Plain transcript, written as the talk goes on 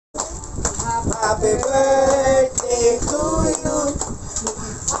Happy birthday to you.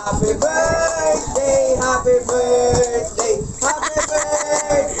 Happy birthday, happy birthday, happy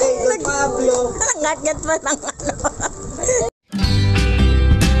birthday to Pablo. Ngat-ngat pa ng ano.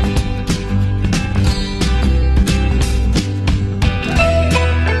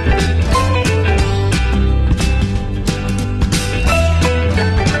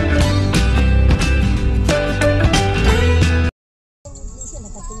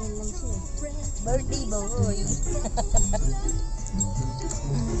 Birthday boy.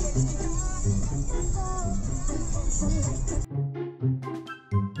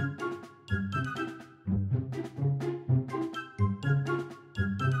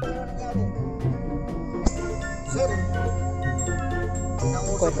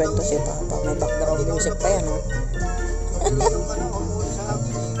 Kwento si Tata, may background music pa yan, ha?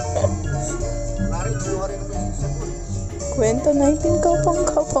 Kwento 19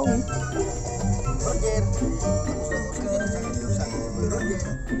 kapang-kapang.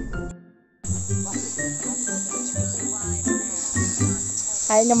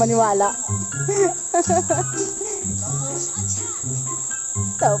 Ayaw niya maniwala.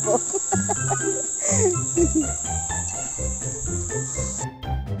 Tao po.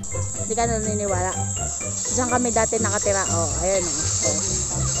 Hindi ka naniniwala. Diyan kami dati nakatira. Oh, ayun oh.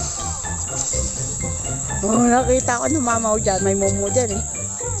 Oh, nakita ko ng mama ko dyan. May mumu dyan eh.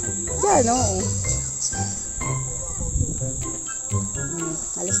 Dyan oh.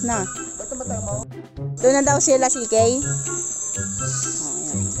 Alis na. Doon na daw sila si Kay. Oh,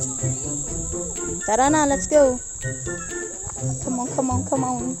 ayan. Tara na, let's go. Come on, come on, come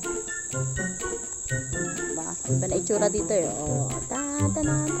on. Iba na itsura dito eh. Oh,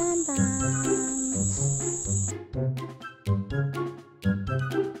 ta-ta-ta-ta-ta.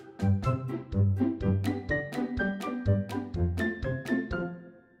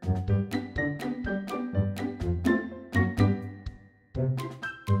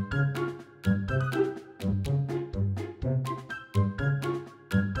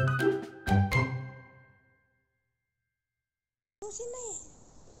 Sino eh?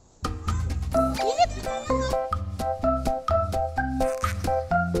 Init!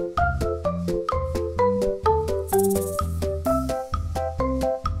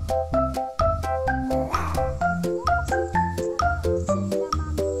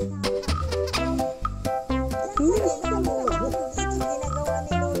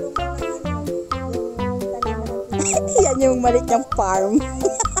 Yan yung maliit niyang farm.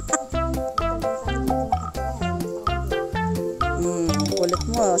 Kulit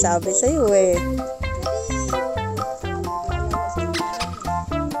mo, sabi sa'yo eh.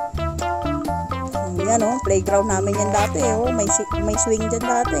 Yan oh, playground namin yan dati oh. May swing dyan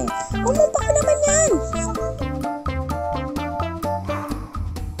dati. Umumpa ka naman yan.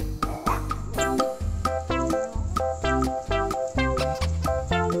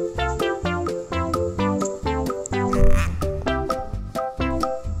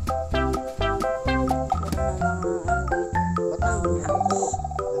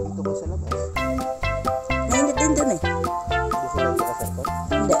 Mainit din dun eh.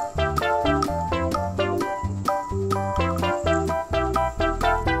 Hindi.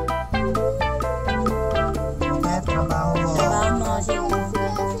 Trabaho mo. Trabaho mo kasi.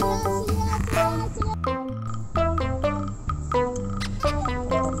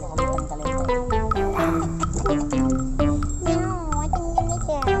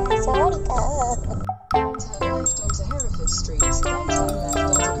 Sorry ka.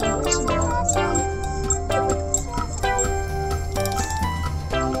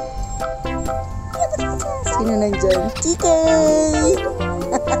 Sino nandyan? Kikay!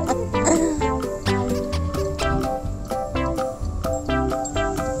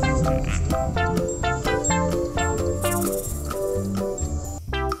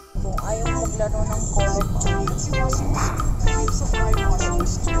 Kung ayaw maglaro ng color pa.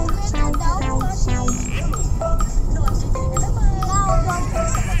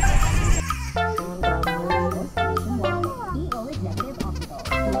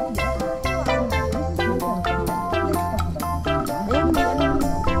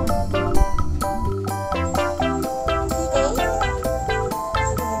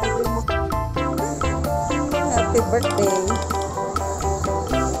 Happy birthday.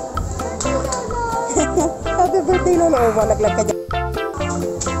 Happy birthday, Lolo. Oh, malaglag ka dyan.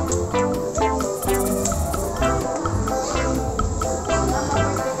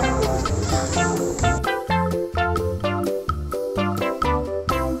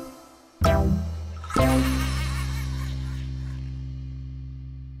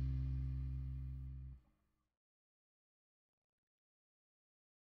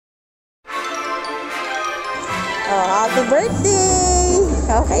 Oh, happy birthday!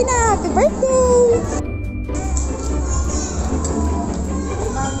 Okay na, happy birthday!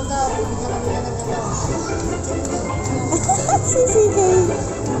 Sige.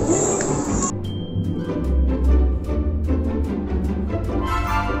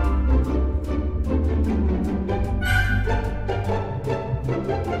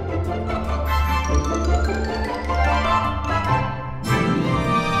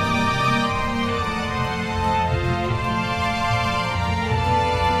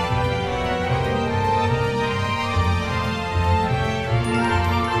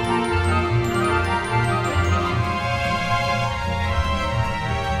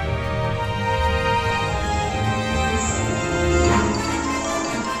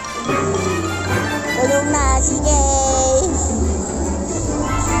 Kulong na, sige.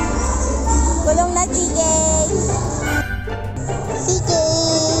 Kulong na, sige. Sige.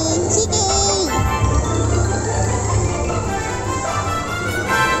 Sige.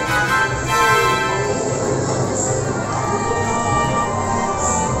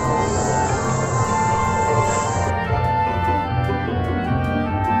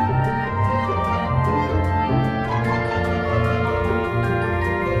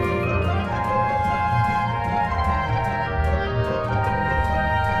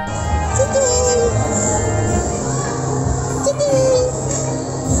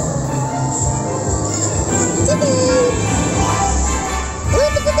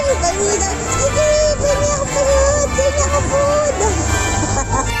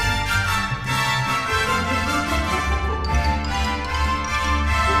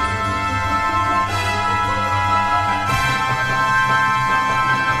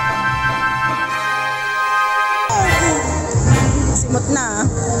 Simot na.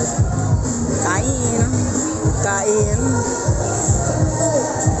 Kain. Kain.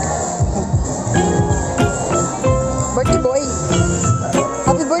 Birthday boy.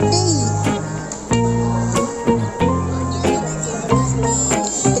 Happy birthday.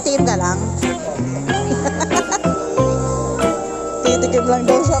 Titikim ka lang. Titikim lang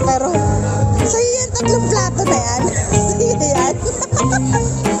daw siya pero sa'yo yan, 3 plato na yan. Sa'yo yan.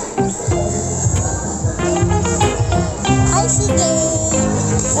 Ay, sige.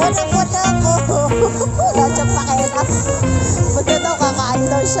 Puto-puto ko. Wala siyang pakialam. Ba't daw kakain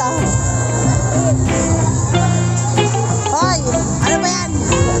daw siya? Hoy! Ano ba yan?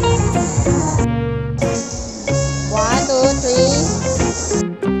 1, 2, 3.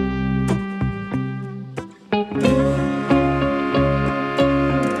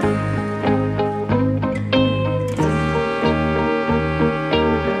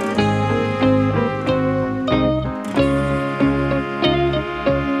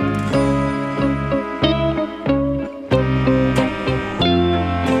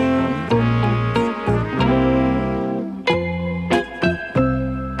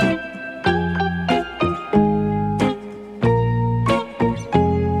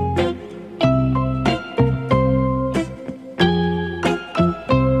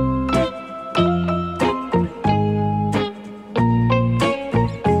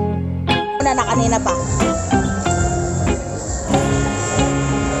 Na kanina pa.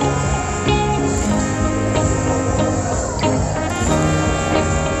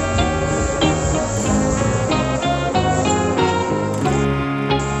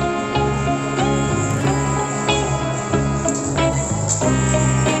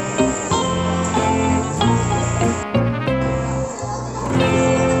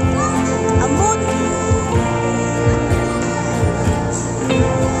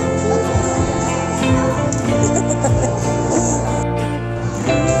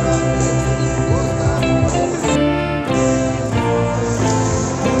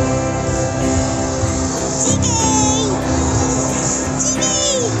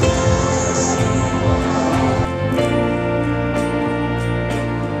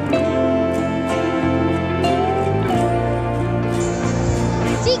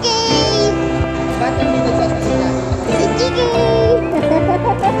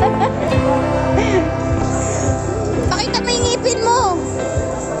 Pakita mo yung ngipin mo.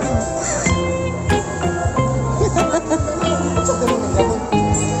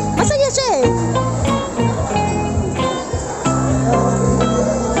 Masaya siya eh.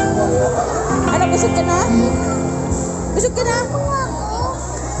 Ano, busog ka na? Busog ka na?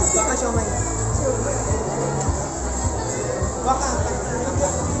 Baka siya may. Baka.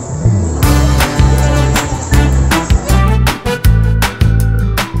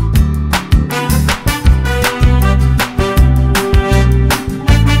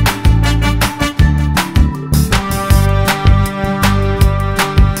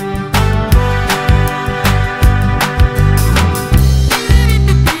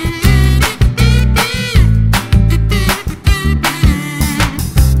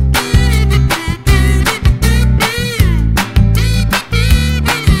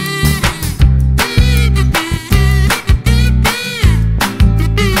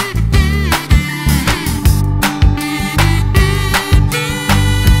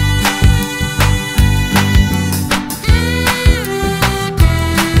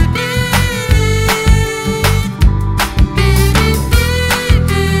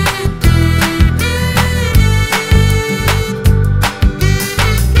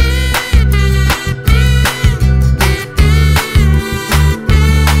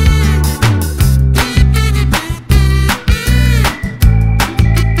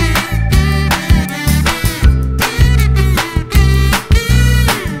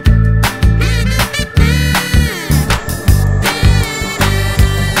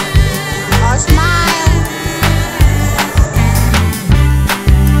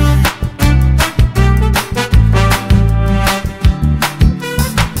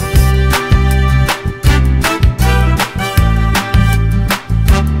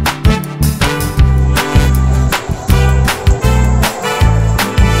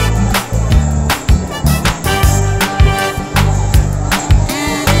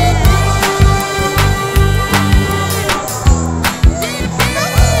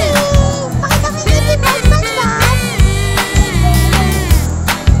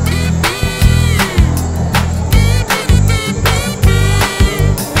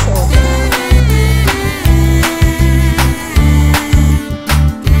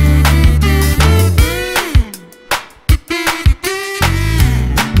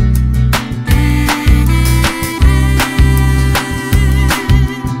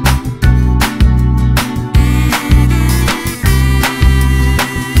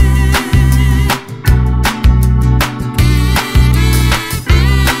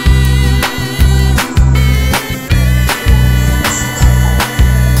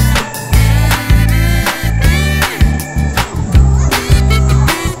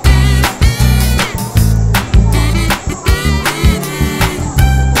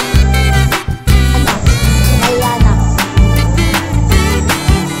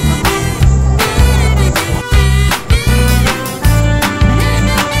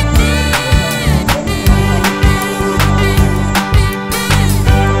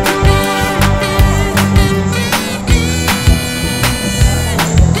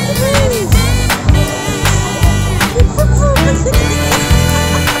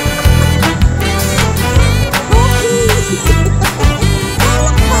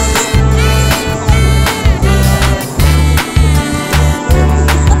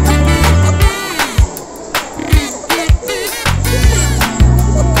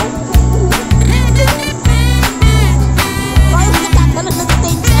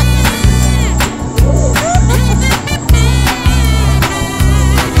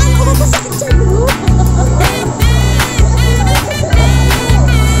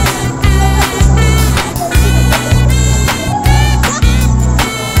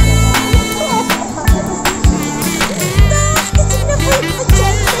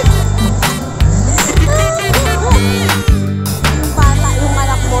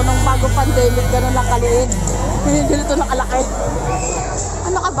 pandemic, gano'n lang kaliit. Hindi ganito nakalaki.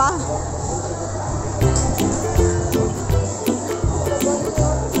 Ano ka ba?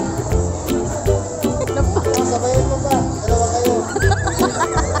 Sabayin mo ba? Dalawa kayo.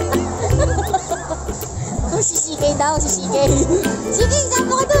 Si CK daw, si CK. CK,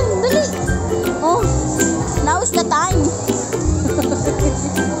 gapo ka dun, dali. Oh, now is the time.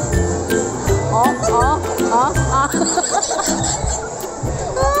 Ah.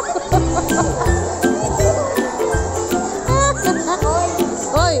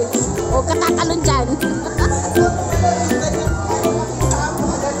 Hoy, huwag ka tatalon dyan.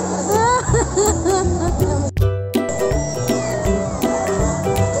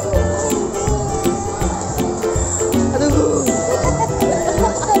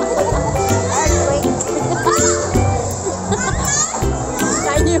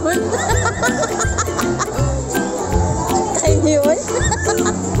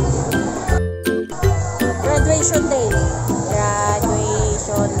 Graduation day.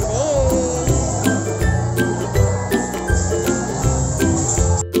 Graduation day.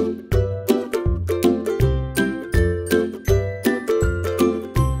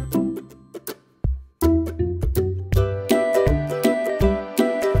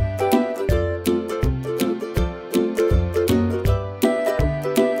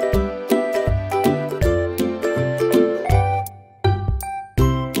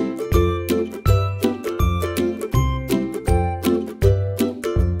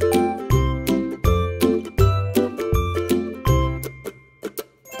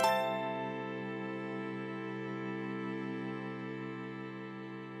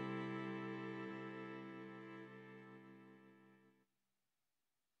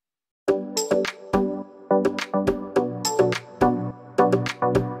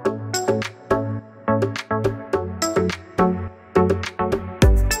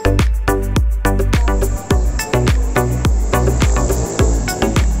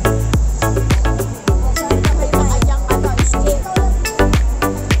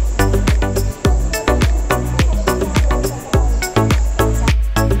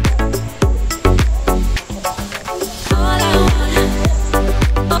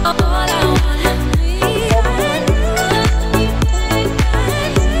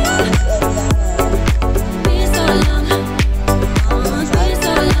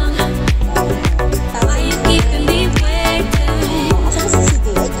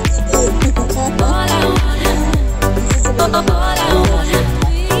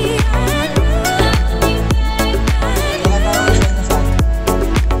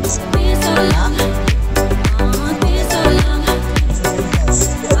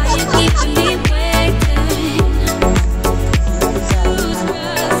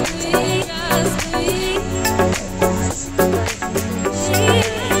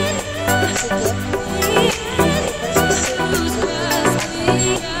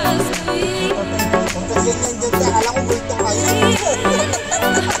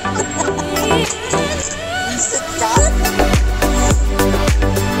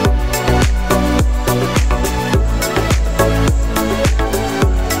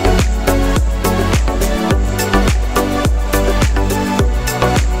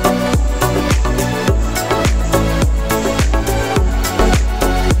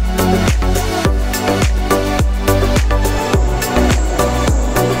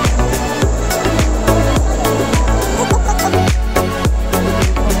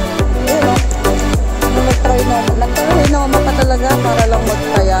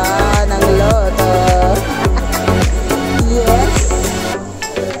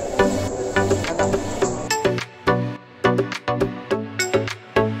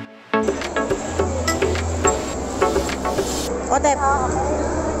 Otep.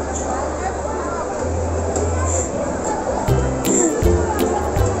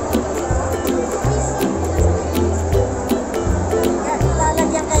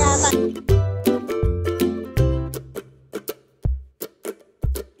 Lalagyan kaya ba?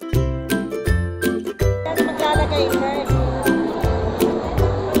 Maglalagay sir.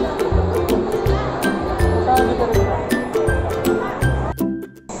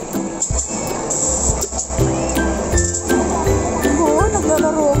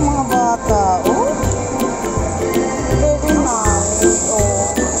 Naglalaro ang mga bata, oh. Very nice, oh.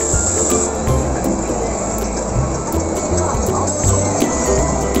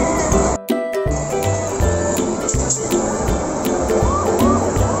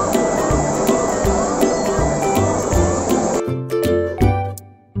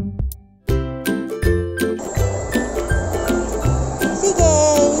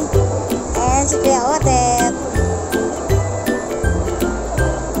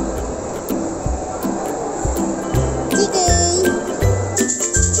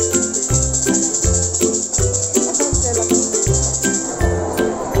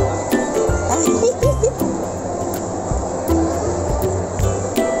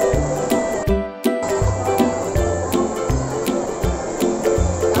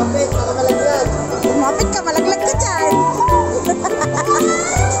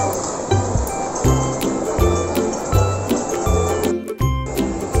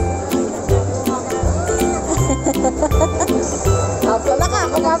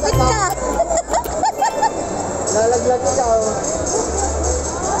 Kapit ka. Lalaglag ka.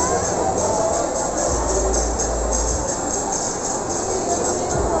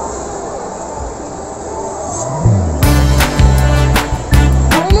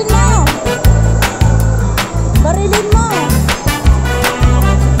 Barilin mo. Barilin mo.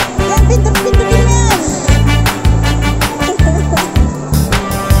 Yan, pindutin mo yan.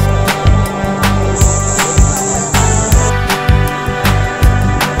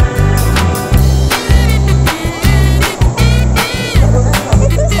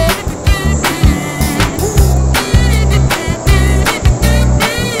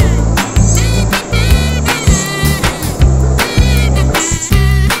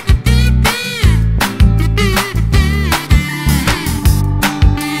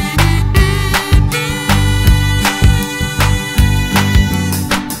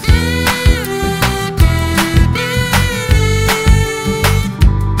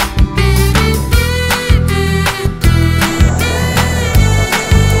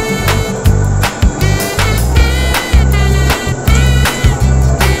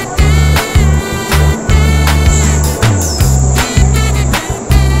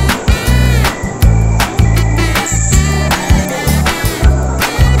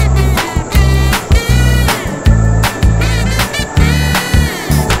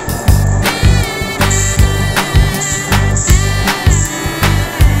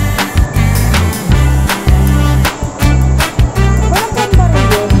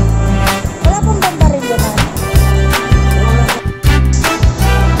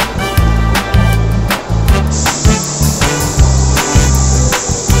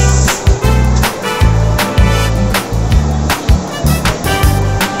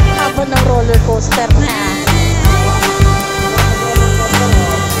 Coaster na.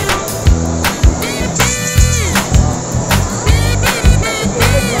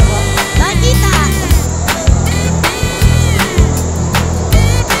 Nakita.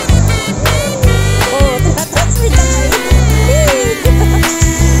 Oh, tinatransmit na kayo.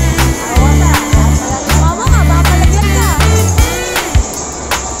 Awa na. Mama ka, papalaglag ka.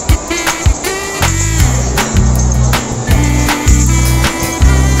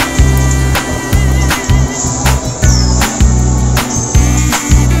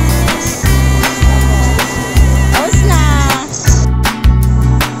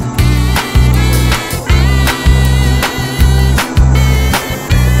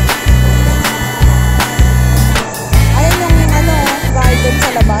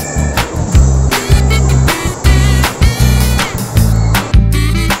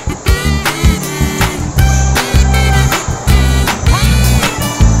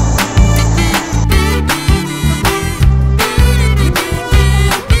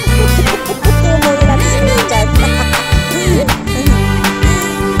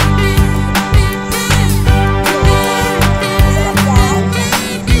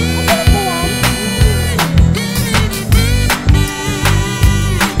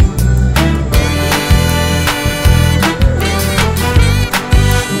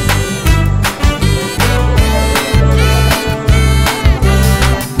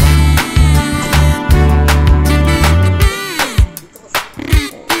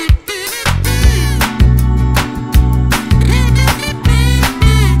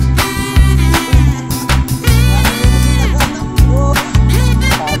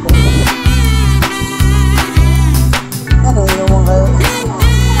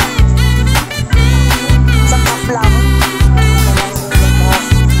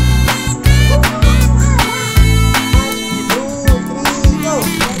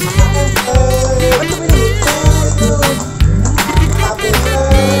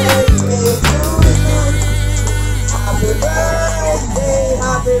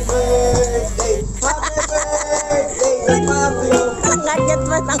 Nagad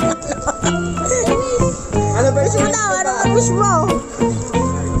ba ng Ano ba wish mo daw? Ano ang wish mo?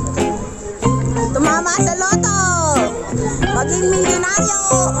 Tumama sa loto! Maging milyonaryo!